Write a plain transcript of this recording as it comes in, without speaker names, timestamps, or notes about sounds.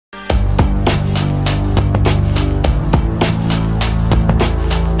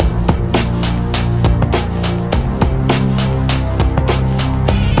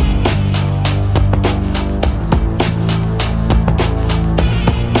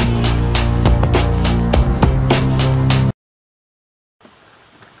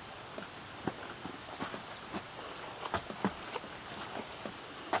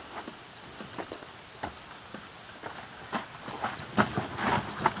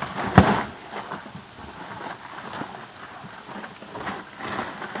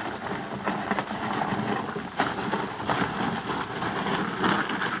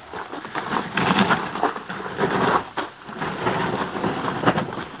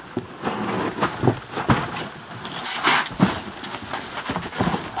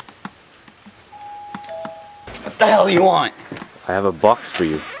the hell do you want? I have a box for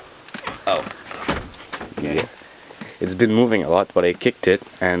you. Oh. Okay. Yeah. It's been moving a lot, but I kicked it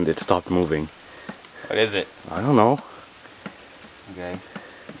and it stopped moving. What is it? I don't know. Okay.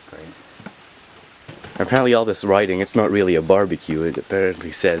 Great. Apparently all this writing, it's not really a barbecue. It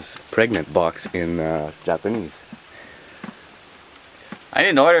apparently says pregnant box in Japanese. I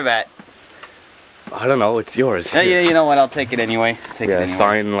didn't order that. I don't know, it's yours. Yeah, you know what? I'll take it anyway. Take it anyway.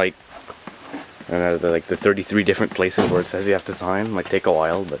 Sign like the 33 different places where it says you have to sign. Might take a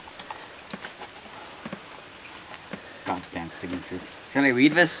while, but... Goddamn signatures. Should I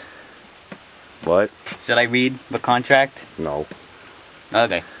read this? What? Should I read the contract? No.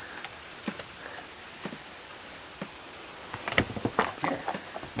 Okay.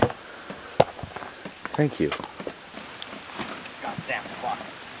 Thank you. Goddamn box.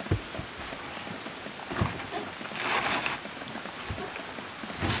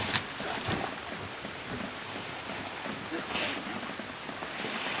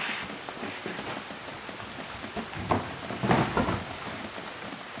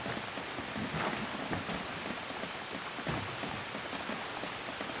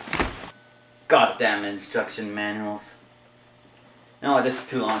 Goddamn instruction manuals. No, this is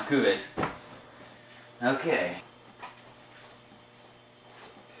too long. Screw this. Okay.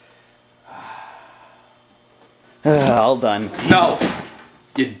 All done. No!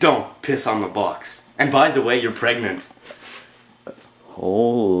 You don't piss on the box. And by the way, you're pregnant.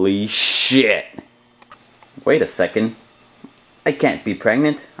 Holy shit. Wait a second. I can't be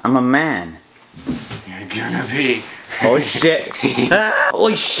pregnant. I'm a man. You're gonna be. Holy shit.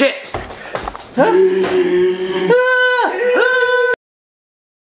 Holy shit.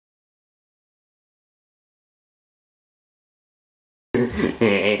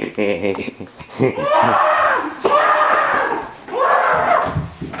 Hehehehe